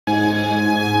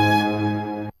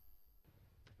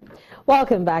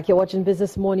Welcome back. You're watching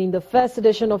Business Morning, the first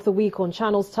edition of the week on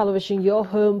Channels Television, your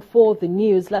home for the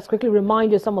news. Let's quickly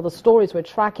remind you some of the stories we're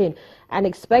tracking and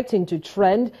expecting to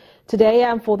trend today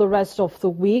and for the rest of the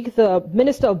week. The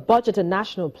Minister of Budget and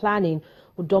National Planning,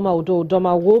 Udoma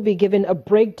Udo-Udoma, will be giving a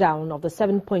breakdown of the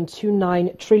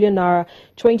 7.29 trillion naira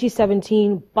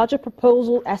 2017 budget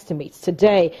proposal estimates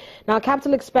today. Now,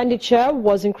 capital expenditure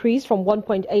was increased from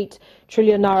 1.8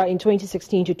 trillion naira in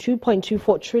 2016 to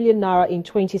 2.24 trillion naira in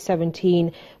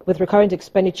 2017, with recurrent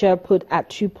expenditure put at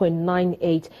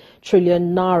 2.98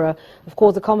 trillion naira. Of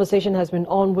course, the conversation has been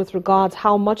on with regards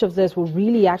how much of this will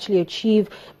really actually achieve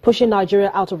pushing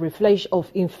Nigeria out of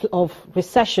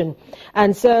recession.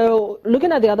 And so,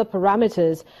 looking at the other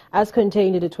parameters as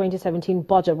contained in the 2017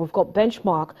 budget, we've got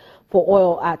benchmark for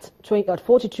oil at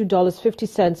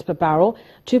 $42.50 per barrel,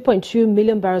 2.2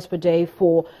 million barrels per day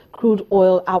for crude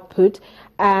oil output,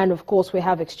 and of course we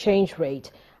have exchange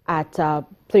rate at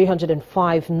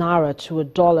 305 naira to a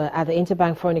dollar at the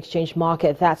interbank foreign exchange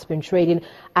market. That's been trading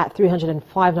at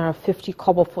 305 naira 50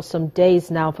 kobo for some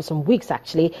days now, for some weeks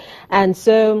actually. And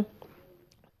so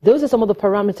those are some of the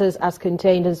parameters as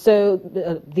contained. And so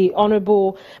the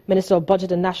Honorable Minister of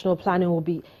Budget and National Planning will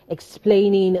be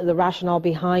explaining the rationale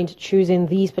behind choosing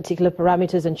these particular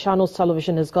parameters, and Channels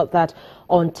Television has got that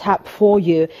on tap for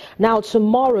you. Now,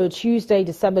 tomorrow, Tuesday,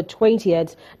 December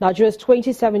 20th, Nigeria's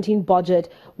 2017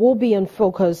 budget will be in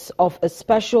focus of a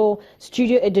special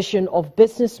studio edition of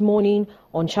Business Morning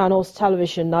on Channels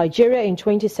Television. Nigeria in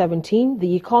 2017,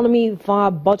 the economy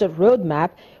via budget roadmap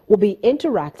will be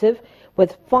interactive,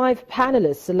 with 5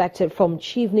 panelists selected from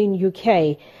Chevening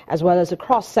UK, as well as a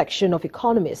cross-section of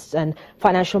economists and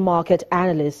financial market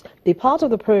analysts. Be part of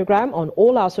the program on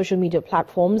all our social media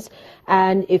platforms.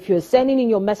 And if you're sending in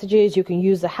your messages, you can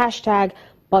use the hashtag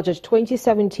Budget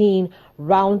 2017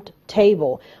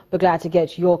 Roundtable. We're glad to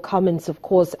get your comments, of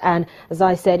course. And as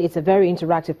I said, it's a very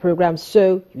interactive program,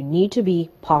 so you need to be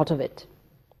part of it.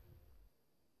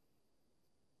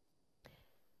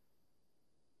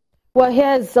 Well,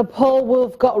 here's a poll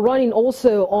we've got running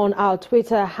also on our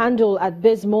Twitter handle at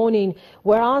BizMorning.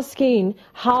 We're asking,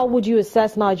 how would you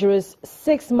assess Nigeria's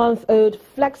 6-month-old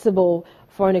flexible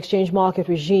foreign exchange market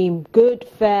regime? Good,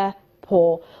 fair,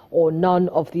 poor, or none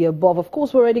of the above? Of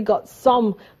course, we already got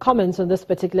some comments on this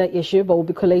particular issue, but we'll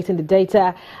be collating the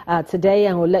data today,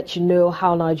 and we'll let you know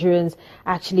how Nigerians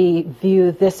actually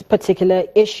view this particular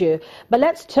issue. But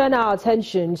let's turn our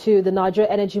attention to the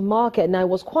Nigeria energy market. Now, it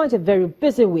was quite a very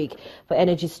busy week for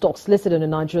energy stocks listed on the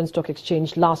Nigerian Stock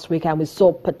Exchange last week, and we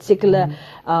saw particularly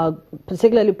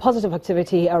positive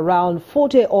activity around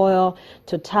Forte Oil,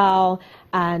 Total,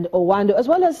 and Owando, as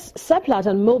well as Seplat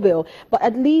and Mobil. But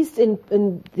at least in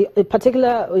the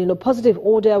particular positive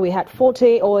order, we had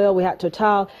Forte Oil, we had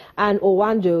Total, and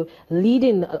Owando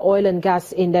leading the oil and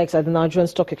gas index at the Nigerian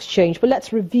Stock Exchange. But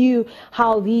let's review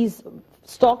how these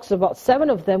stocks, about 7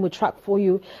 of them we tracked for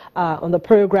you on the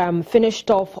program, finished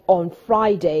off on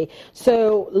Friday.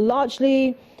 So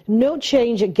largely no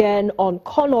change again on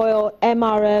corn oil,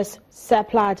 MRS,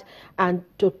 Seplat, and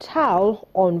Total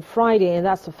on Friday, and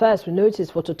that's the first we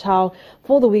noticed for Total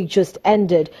for the week just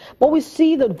ended. But we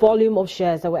see the volume of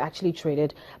shares that were actually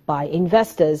traded by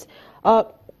investors.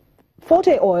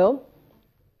 Forte Oil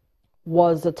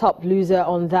was the top loser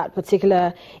on that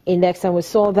particular index, and we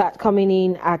saw that coming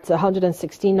in at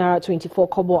 116 naira 24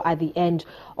 kobo at the end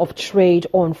of trade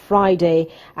on Friday,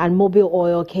 and Mobil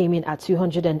Oil came in at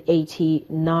 280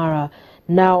 naira.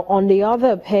 Now, on the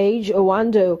other page,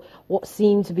 Owando, what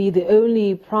seemed to be the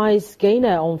only price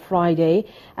gainer on Friday.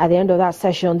 At the end of that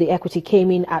session, the equity came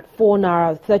in at 4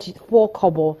 naira 34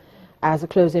 kobo as a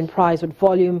closing price, with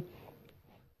volume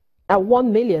at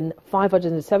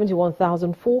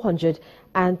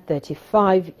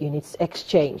 1,571,435 units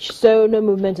exchanged. So no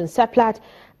movement in Seplat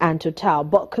and Total.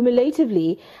 But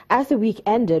cumulatively, as the week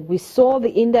ended, we saw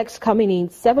the index coming in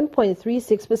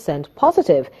 7.36%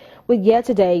 positive, with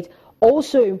year-to-date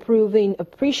also improving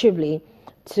appreciably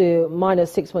to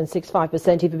minus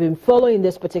 6.65%. If you've been following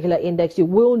this particular index, you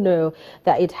will know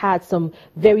that it had some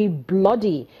very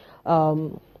bloody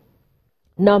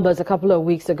numbers a couple of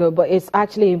weeks ago, but it's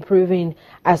actually improving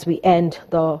as we end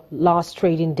the last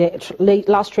trading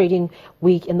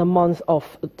week in the month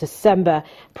of December.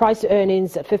 Price to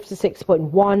earnings at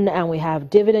 56.1, and we have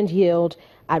dividend yield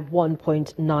at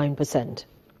 1.9%.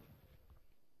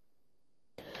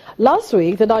 Last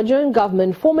week, the Nigerian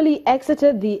government formally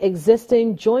exited the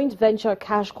existing joint venture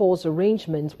cash calls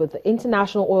arrangement with the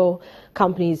international oil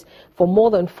companies for more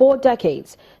than 4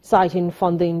 decades, citing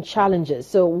funding challenges.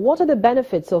 So what are the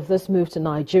benefits of this move to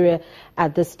Nigeria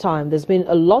at this time? There's been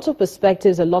a lot of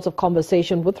perspectives, a lot of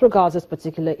conversation with regards to this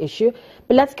particular issue.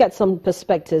 But let's get some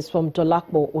perspectives from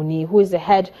Dolapo Oni, who is the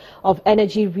head of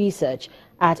energy research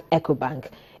at Ecobank.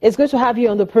 It's good to have you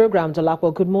on the program,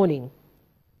 Dolapo. Good morning.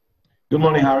 Good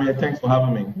morning, Harriet. Thanks for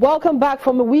having me. Welcome back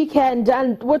from the weekend.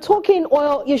 And we're talking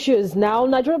oil issues now.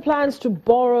 Nigeria plans to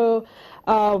borrow,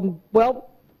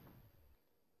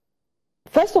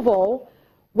 first of all,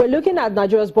 we're looking at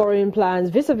Nigeria's borrowing plans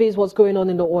vis-a-vis what's going on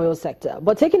in the oil sector.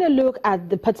 But taking a look at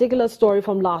the particular story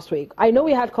from last week, I know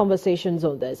we had conversations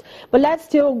on this, but let's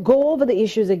still go over the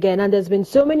issues again. And there's been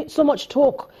so much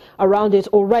talk around it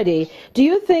already. Do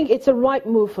you think it's a right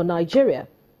move for Nigeria?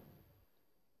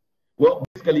 Well,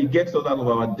 basically, it gets us out of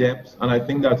our debts, and I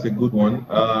think that's a good one.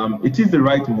 It is the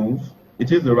right move.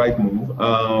 It is the right move.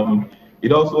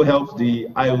 It also helps the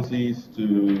IOCs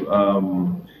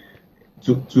to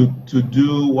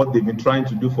do what they've been trying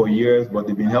to do for years, but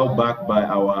they've been held back by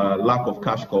our lack of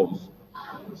cash calls.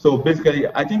 So basically,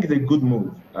 I think it's a good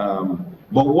move.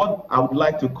 But what I would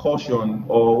like to caution,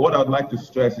 or what I would like to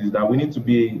stress, is that we need to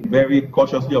be very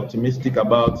cautiously optimistic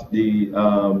about the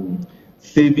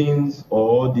savings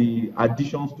or the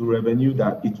additions to revenue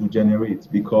that it will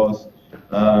generate, because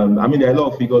I mean, there are a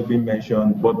lot of figures being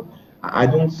mentioned, but I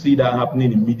don't see that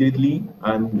happening immediately.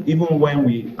 And even when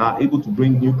we are able to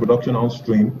bring new production on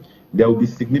stream, there will be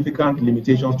significant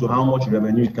limitations to how much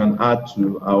revenue it can add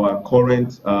to our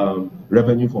current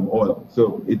revenue from oil.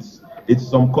 So it's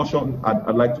some caution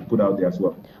I'd like to put out there as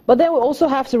well. But then we also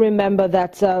have to remember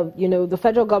that the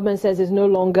federal government says it's no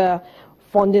longer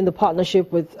funding the partnership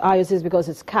with IOCs because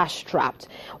it's cash strapped.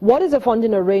 What is the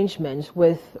funding arrangement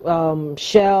with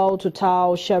Shell,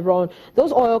 Total, Chevron,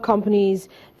 those oil companies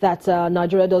that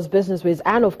Nigeria does business with,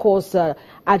 and of course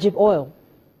Agip Oil?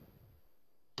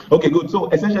 Okay, good. So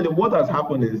essentially what has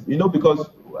happened is, because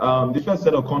the first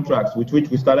set of contracts with which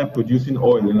we started producing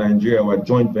oil in Nigeria were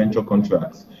joint venture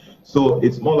contracts. So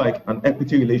it's more like an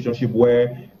equity relationship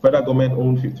where federal government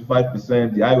owned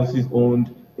 55%, the IOCs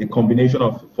owned a combination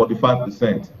of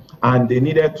 45%, and they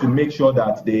needed to make sure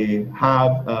that they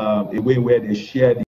have a way where they share the